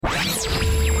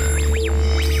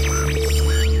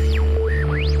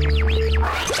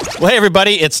Well, hey,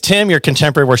 everybody, it's Tim, your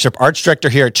contemporary worship arts director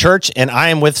here at church, and I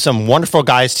am with some wonderful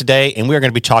guys today, and we're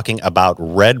going to be talking about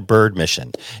Redbird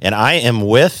Mission. And I am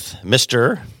with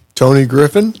Mr. Tony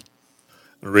Griffin,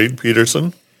 Reed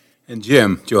Peterson, and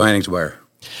Jim, Joe Heiningswire.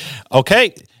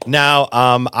 Okay, now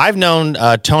I've known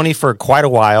Tony for quite a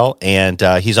while, and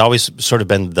he's always sort of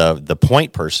been the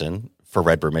point person for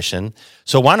Redbird Mission.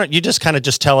 So why don't you just kind of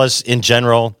just tell us in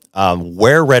general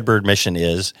where Redbird Mission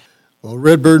is? Well,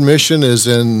 Redbird Mission is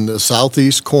in the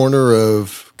southeast corner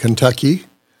of Kentucky.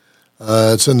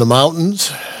 It's in the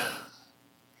mountains,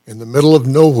 in the middle of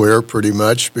nowhere pretty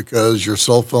much, because your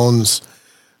cell phones,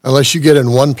 unless you get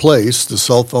in one place, the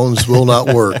cell phones will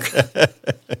not work.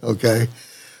 Okay?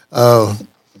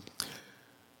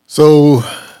 So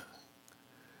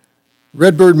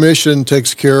Redbird Mission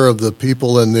takes care of the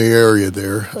people in the area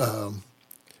there.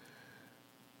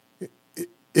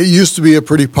 It used to be a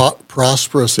pretty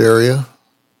prosperous area,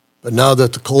 but now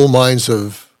that the coal mines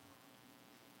have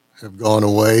gone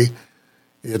away,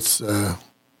 it's their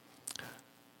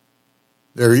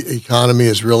economy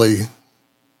is really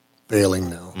failing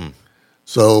now.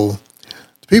 So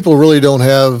people really don't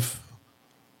have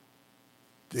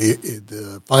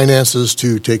the finances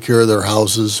to take care of their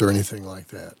houses or anything like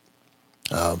that.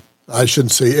 I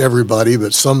shouldn't say everybody,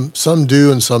 but some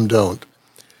do and some don't.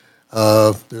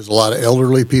 There's a lot of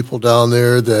elderly people down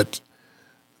there that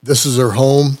this is their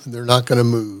home. They're not going to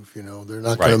move. They're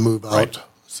not going to move out. Right.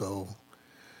 So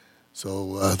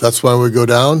that's why we go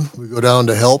down. We go down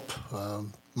to help.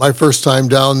 My first time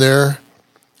down there,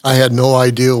 I had no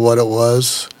idea what it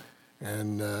was,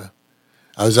 and I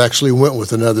went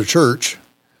with another church.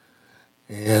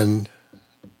 And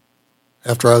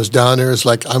after I was down there, it's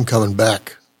like I'm coming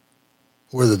back.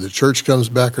 Whether the church comes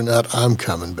back or not, I'm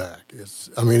coming back.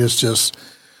 It's just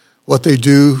what they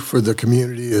do for the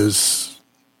community is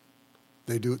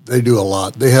they do a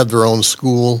lot. They have their own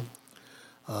school.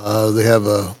 They have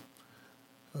a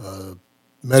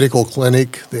medical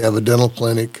clinic. They have a dental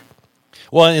clinic.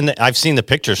 Well, and I've seen the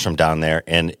pictures from down there,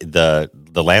 and the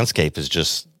landscape is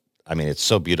just, it's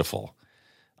so beautiful.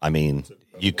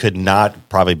 You could not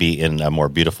probably be in a more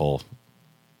beautiful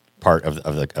part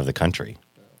of the country.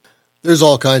 There's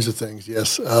all kinds of things,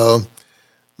 yes.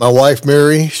 My wife,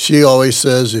 Mary, she always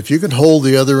says, if you can hold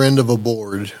the other end of a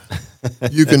board,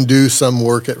 you can do some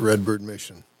work at Redbird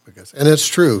Mission. And it's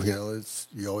true,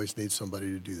 you always need somebody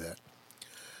to do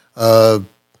that.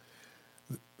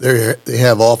 They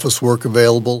have office work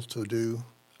available to do.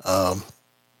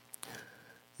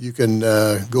 You can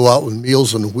go out with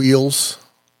Meals on Wheels.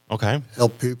 Okay.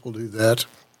 Help people do that.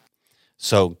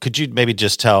 So could you maybe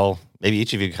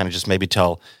each of you kind of just maybe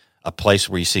tell a place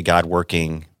where you see God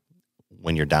working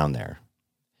when you're down there?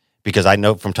 Because I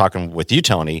know from talking with you,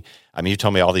 Tony, you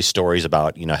told me all these stories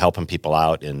about, helping people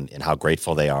out and how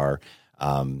grateful they are.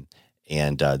 And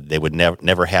they would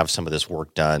never have some of this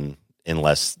work done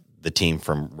unless the team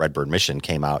from Redbird Mission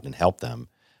came out and helped them.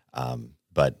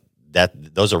 But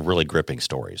those are really gripping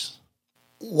stories.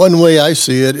 One way I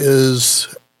see it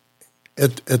is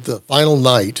at the final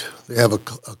night, they have a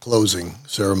closing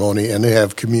ceremony, and they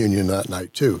have communion that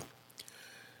night too.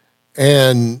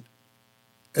 And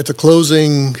at the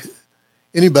closing,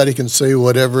 anybody can say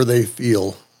whatever they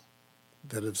feel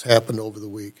that has happened over the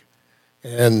week.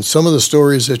 And some of the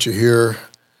stories that you hear,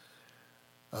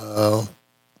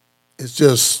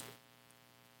 it's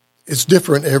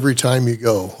different every time you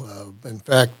go. In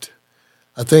fact,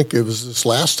 I think it was this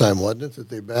last time, wasn't it, that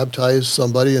they baptized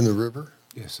somebody in the river?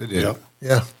 Yes, they did.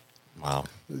 Yeah. Wow.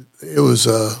 It was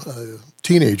a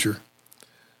teenager.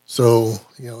 So,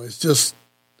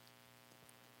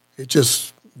 it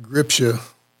just grips you.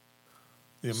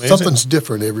 Something's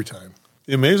different every time.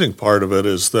 The amazing part of it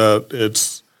is that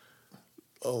it's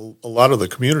a lot of the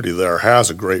community there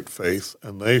has a great faith,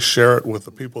 and they share it with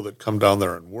the people that come down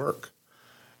there and work.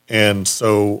 And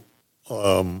so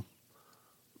the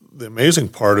amazing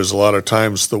part is a lot of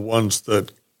times the ones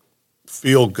that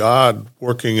feel God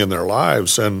working in their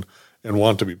lives and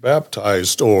want to be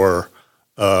baptized or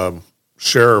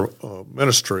share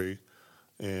ministry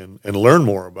and learn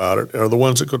more about it are the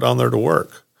ones that go down there to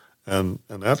work. And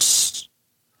that's,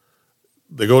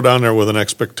 they go down there with an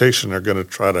expectation they're going to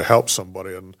try to help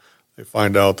somebody, and they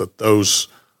find out that those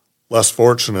less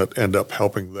fortunate end up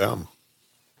helping them.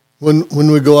 When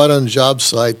we go out on a job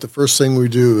site, the first thing we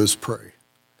do is pray.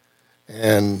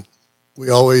 And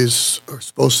we always are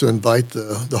supposed to invite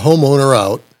the homeowner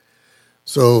out.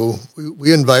 So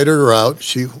we invited her out.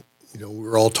 She, we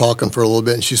were all talking for a little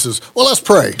bit, and she says, well, let's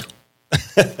pray.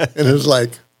 And it was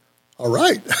like, all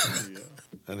right.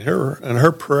 And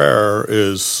her prayer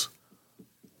is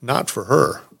not for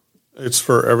her. It's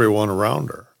for everyone around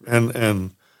her.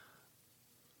 and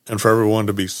for everyone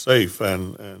to be safe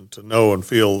and to know and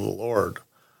feel the Lord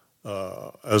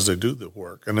as they do the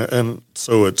work. And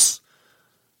so it's,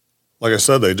 like I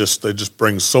said, they just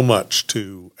bring so much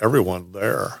to everyone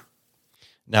there.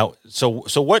 Now, so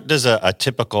what does a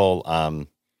typical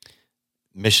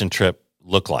mission trip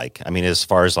look like? I mean, as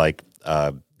far as like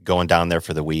going down there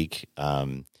for the week,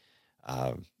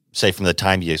 say from the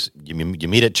time you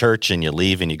meet at church and you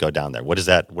leave and you go down there, what does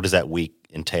that week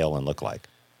entail and look like?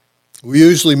 We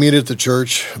usually meet at the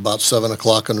church about 7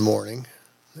 o'clock in the morning.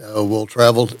 We'll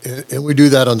travel, and we do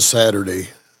that on Saturday.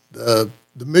 The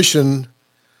mission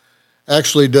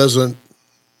actually doesn't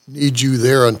need you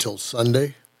there until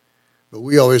Sunday, but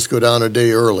we always go down a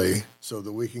day early so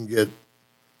that we can get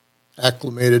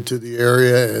acclimated to the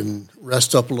area and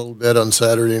rest up a little bit on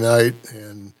Saturday night.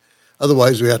 And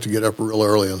otherwise, we have to get up real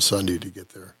early on Sunday to get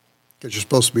there because you're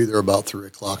supposed to be there about 3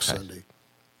 o'clock Sunday.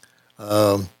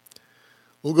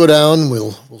 We'll go down.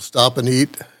 We'll stop and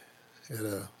eat at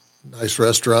a nice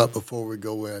restaurant before we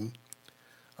go in.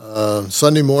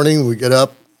 Sunday morning, we get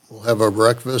up. We'll have our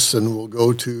breakfast, and we'll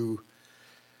go to,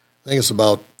 I think it's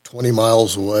about 20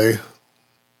 miles away.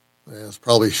 And it's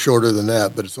probably shorter than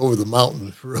that, but it's over the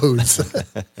mountain roads.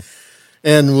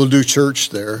 And we'll do church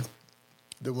there.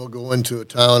 Then we'll go into a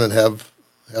town and have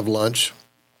lunch.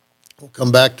 We'll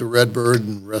come back to Redbird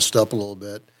and rest up a little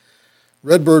bit.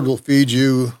 Redbird will feed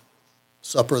you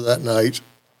supper that night,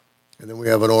 and then we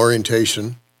have an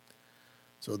orientation.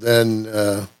 So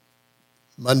then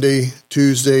Monday,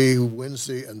 Tuesday,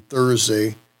 Wednesday, and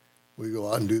Thursday, we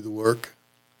go out and do the work,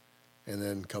 and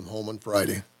then come home on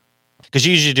Friday. Because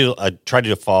you usually try to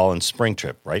do a fall and spring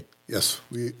trip, right? Yes,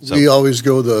 we always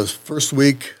go the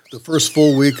first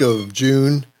full week of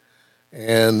June,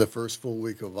 and the first full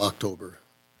week of October.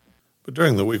 But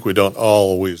during the week, we don't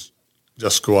always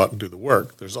just go out and do the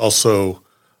work. There's also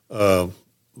the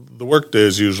work day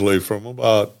is usually from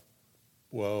about,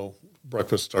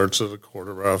 breakfast starts at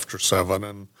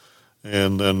 7:15,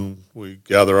 and then we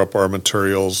gather up our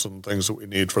materials and things that we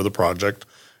need for the project,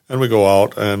 and we go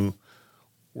out, and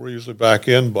we're usually back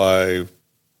in by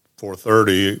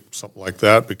 4:30, something like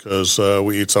that, because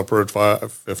we eat supper at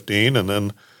 5:15, and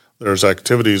then there's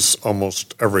activities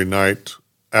almost every night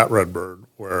at Redbird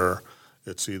where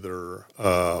it's either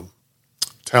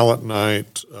talent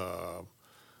night,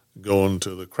 going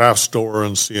to the craft store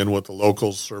and seeing what the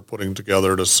locals are putting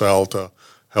together to sell to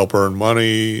help earn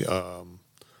money.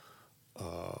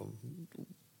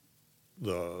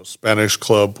 The Spanish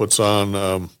Club puts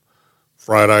on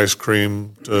fried ice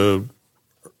cream to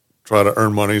try to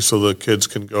earn money so the kids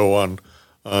can go on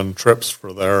trips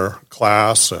for their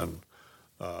class. And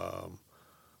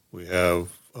we have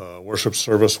worship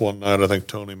service one night, I think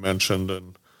Tony mentioned.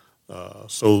 And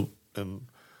and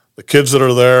the kids that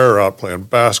are there are out playing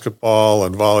basketball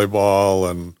and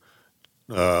volleyball and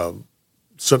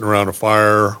sitting around a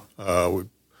fire. We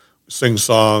sing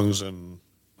songs and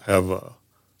have a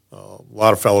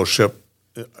lot of fellowship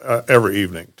every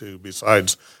evening too.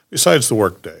 Besides the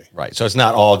work day, right? So it's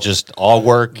not all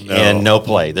work and no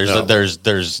play.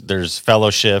 There's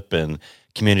fellowship and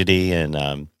community and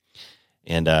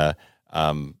there's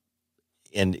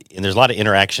a lot of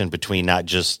interaction between not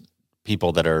just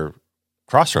people that are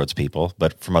Crossroads people,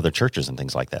 but from other churches and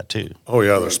things like that too. Oh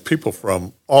yeah, there's people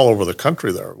from all over the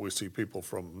country there. We see people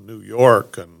from New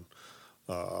York and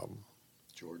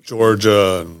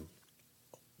Georgia, and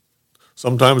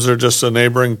sometimes they're just a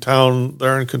neighboring town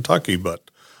there in Kentucky, but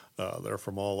they're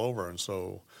from all over. And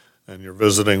you're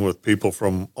visiting with people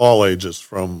from all ages,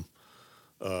 from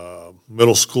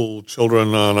middle school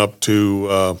children on up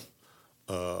to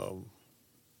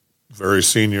very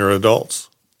senior adults,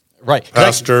 right?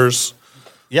 Pastors.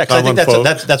 Yeah, because I think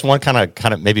that's one kind of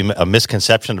maybe a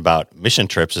misconception about mission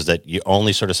trips is that you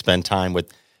only sort of spend time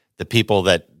with the people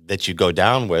that you go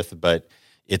down with, but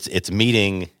it's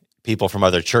meeting people from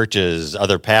other churches,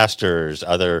 other pastors,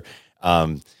 other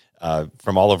from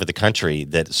all over the country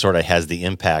that sort of has the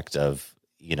impact of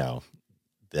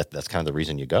that's kind of the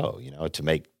reason you go, to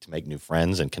make new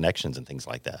friends and connections and things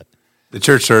like that. The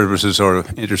church service is sort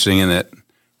of interesting in that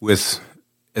with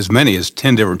as many as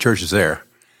 10 different churches there,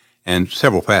 and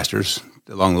several pastors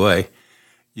along the way,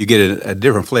 you get a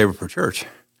different flavor for church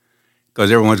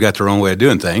because everyone's got their own way of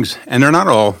doing things. And they're not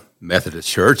all Methodist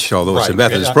church, although it's a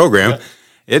Methodist program. Yeah.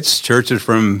 It's churches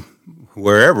from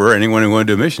wherever, anyone who wanted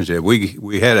to do a mission trip.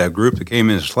 We had a group that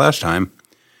came in this last time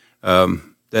that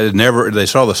had they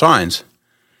saw the signs,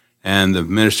 and the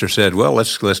minister said, well,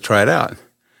 let's try it out.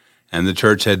 And the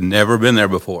church had never been there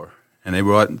before. And they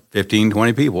brought 15,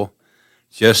 20 people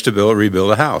just to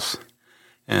rebuild a house.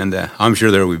 And I'm sure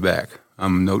they'll be back.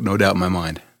 No doubt in my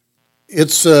mind.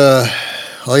 It's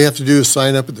all you have to do is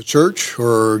sign up at the church,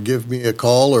 or give me a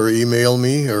call, or email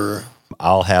me, or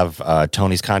I'll have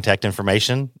Tony's contact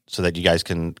information so that you guys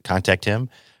can contact him.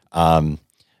 Are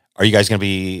you guys going to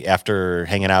be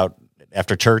hanging out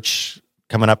after church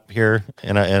coming up here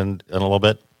in a little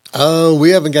bit?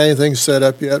 We haven't got anything set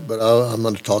up yet, but I'm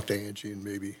going to talk to Angie and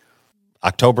maybe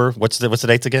October. What's the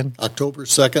dates again? October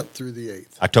 2nd through the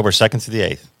 8th. October 2nd through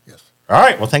the 8th. Yes. All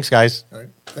right. Well, thanks, guys. All right.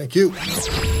 Thank you.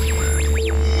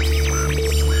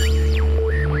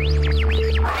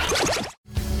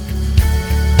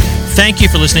 Thank you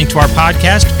for listening to our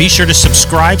podcast. Be sure to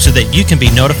subscribe so that you can be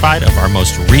notified of our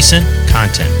most recent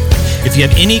content. If you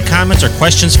have any comments or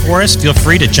questions for us, feel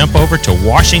free to jump over to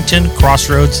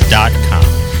WashingtonCrossroads.com.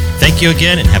 Thank you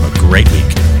again and have a great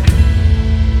week.